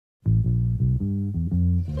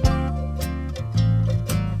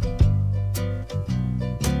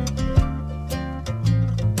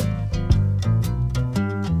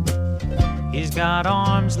got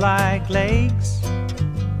arms like legs.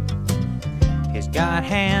 He's got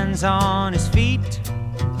hands on his feet.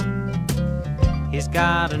 He's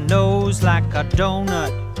got a nose like a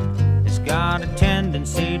donut. He's got a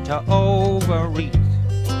tendency to overeat.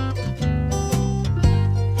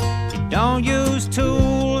 He don't use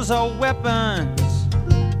tools or weapons.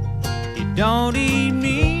 He don't eat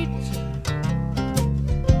meat.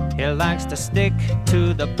 He likes to stick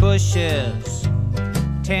to the bushes,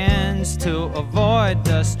 tends to avoid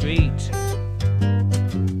the street.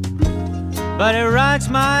 But he rides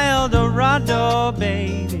my Eldorado,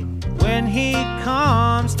 baby, when he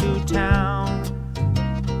comes to town.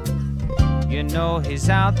 You know he's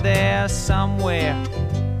out there somewhere,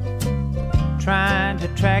 trying to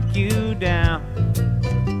track you down.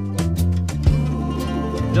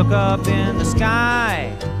 Look up in the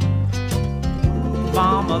sky,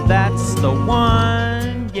 mama, that's the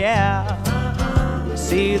one, yeah.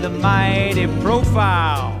 See the mighty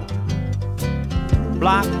profile,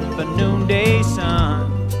 block the noonday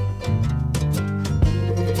sun.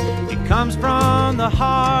 He comes from the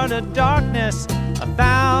heart of darkness,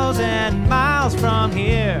 1,000 miles from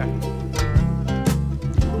here.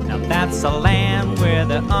 Now that's a land where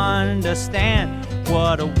they understand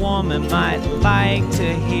what a woman might like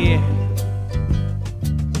to hear.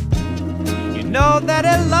 You know that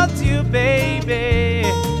he loves you, baby,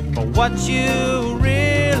 for what you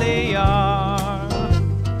really are.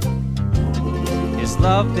 His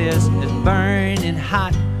love is burning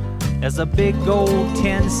hot as a big old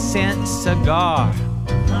 10-cent cigar.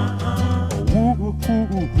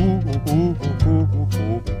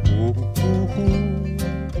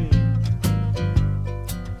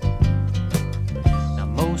 Now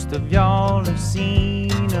most of y'all have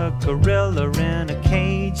seen a gorilla in a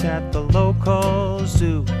cage at the local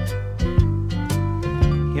zoo.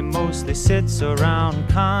 He mostly sits around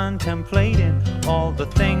contemplating all the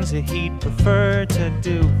things that he'd prefer to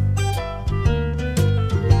do.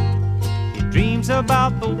 He dreams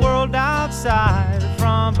about the world outside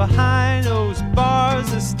from behind those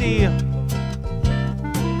bars of steel.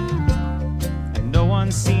 And no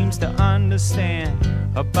one seems to understand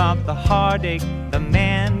about the heartache the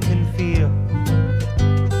man can feel.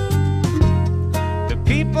 The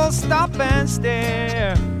people stop and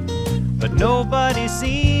stare, but nobody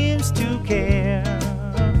seems to care.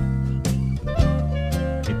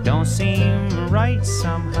 It don't seem right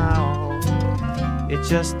somehow. It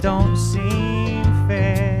just don't seem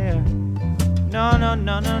fair. No, no,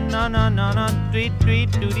 no, no, no, no, no, no. Tweet,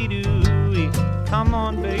 tweet, doody doo. Come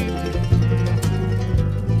on, baby.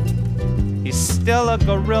 He's still a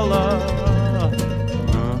gorilla.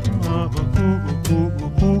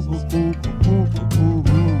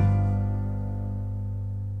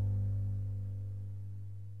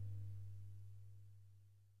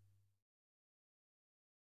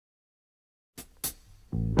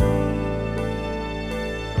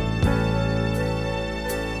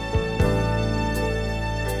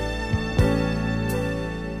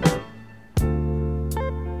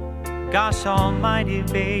 Gosh almighty,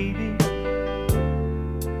 baby,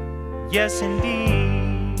 yes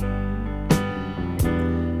indeed.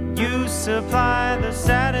 You supply the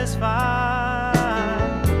satisfied,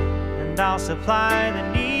 and I'll supply the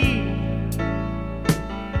need.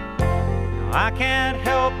 Now, I can't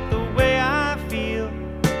help the way I feel,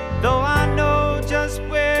 though I know just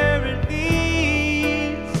where it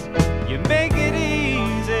leads. You make it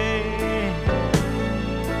easy,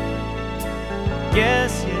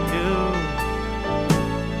 yes you do.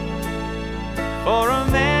 For a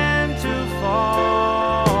man to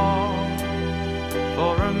fall,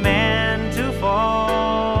 for a man to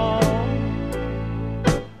fall.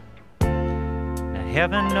 Now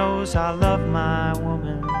heaven knows I love my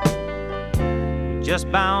woman, we're just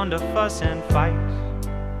bound to fuss and fight.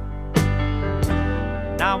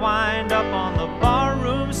 Now wind up on the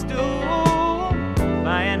barroom stool,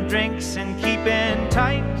 buying drinks and keeping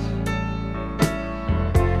tight.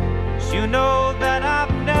 'Cause you know that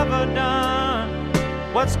I've never done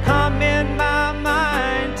what's come in my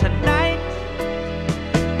mind tonight.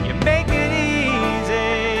 You make it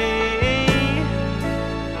easy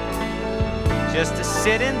just to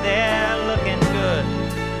sit in there looking good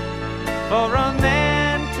for a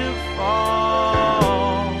man to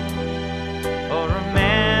fall, for a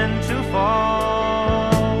man to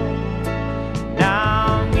fall.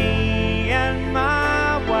 Now me and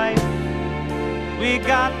my wife, we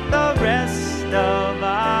got the rest of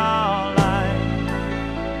our life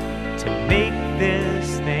to make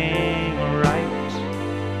this thing right.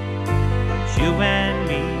 But you and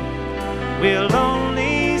me will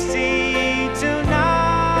only see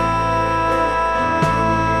tonight.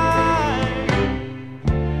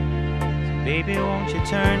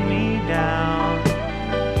 down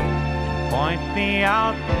and point me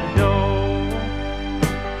out the door.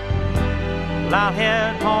 Well, I'll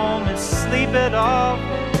head home and sleep it off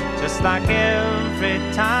just like every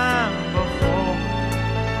time before.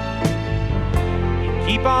 You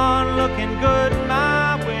keep on looking good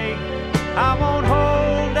my way, I won't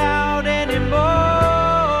hold out anymore.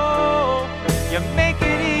 You make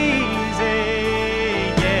it easy,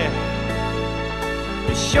 yeah.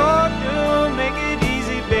 You sure do make it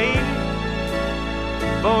easy, baby,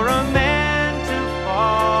 for a man to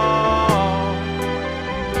fall,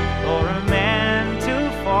 for a man to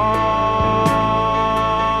fall.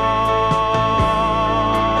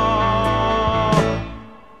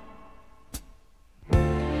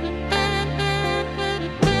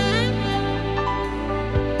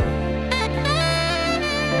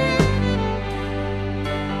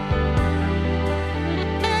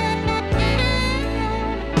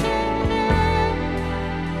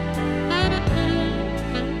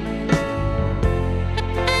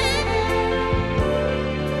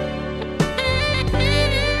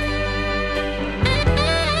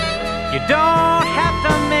 You don't have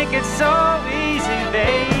to make it so easy,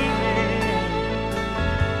 baby.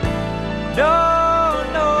 No,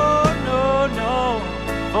 no, no, no,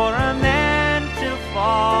 for a man to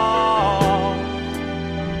fall,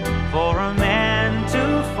 for a man to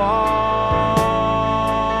fall,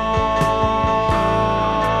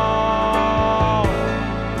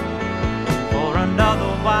 for an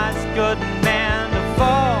otherwise good man to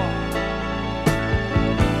fall.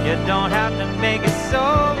 You don't have to make it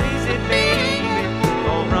so easy, baby,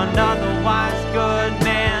 for an otherwise good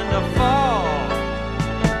man to fall.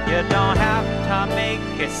 You don't have to make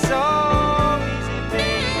it so easy,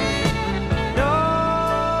 baby. No,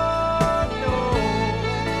 no.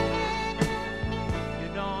 You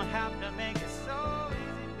don't have to make it so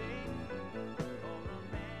easy, baby, for a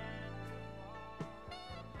man to fall.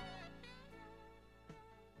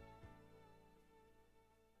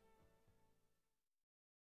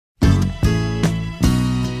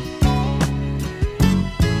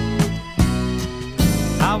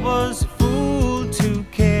 I was a fool to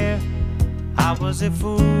care. I was a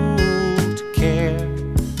fool to care.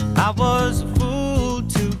 I was a fool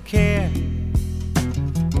to care.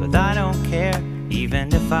 But I don't care,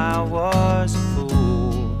 even if I was a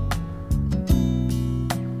fool.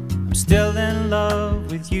 I'm still in love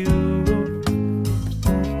with you.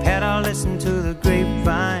 Had I listened to the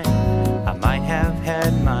grapevine, I might have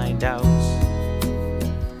had my doubts.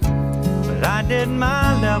 But I did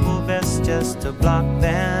my level best just to block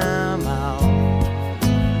them out.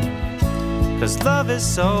 'Cause love is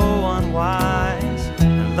so unwise,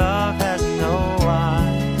 and love has no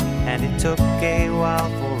eyes. And it took a while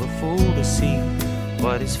for a fool to see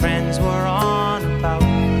what his friends were on about.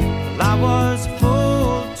 Well, I was a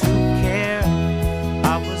fool to care.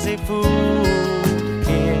 I was a fool to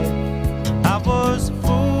care. I was a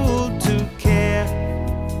fool to care.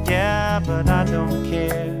 Yeah, but I don't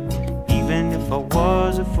care, even if I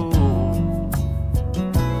was a fool.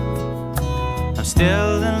 I'm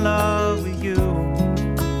still in love with you,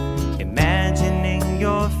 imagining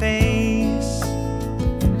your face.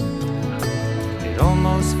 It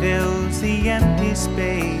almost fills the empty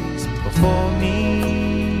space before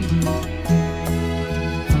me.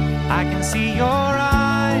 I can see your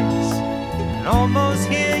eyes and almost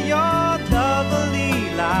hear your lovely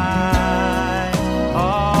lies.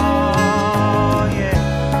 Oh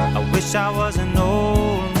yeah, I wish I was an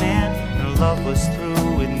old man and love was through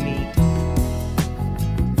with me.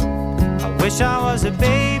 I wish I was a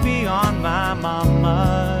baby on my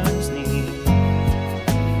mama's knee.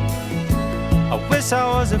 I wish I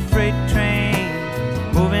was a freight train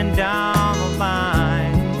moving down the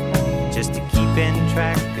line, just to keep in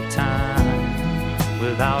track of time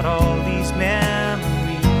without all these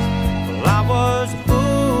memories. Well, I was a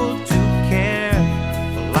fool to care.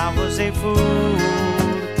 Well, I was a fool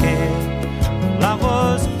to care. Well, I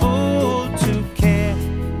was a fool to care.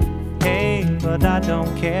 Hey, but I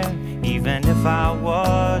don't care, even if I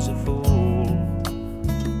was a fool.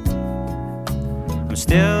 I'm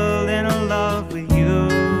still in love with you,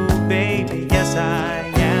 baby, yes I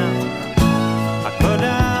am. I could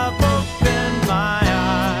have opened my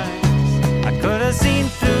eyes, I could have seen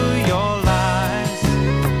through your lies,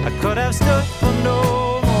 I could have stood for no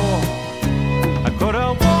more, I could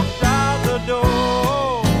have walked out the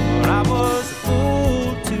door. But I was a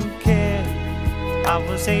fool to care. I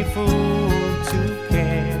was a fool to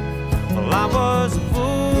care. Well, I was a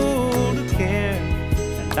fool to care,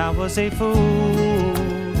 and I was a fool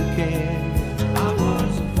to care. I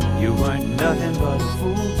was a fool. You weren't nothing but a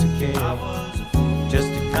fool to care. I was a fool. Just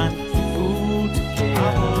a country fool to care. I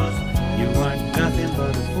was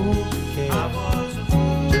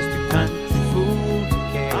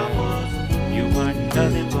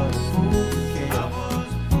nothing but a fool.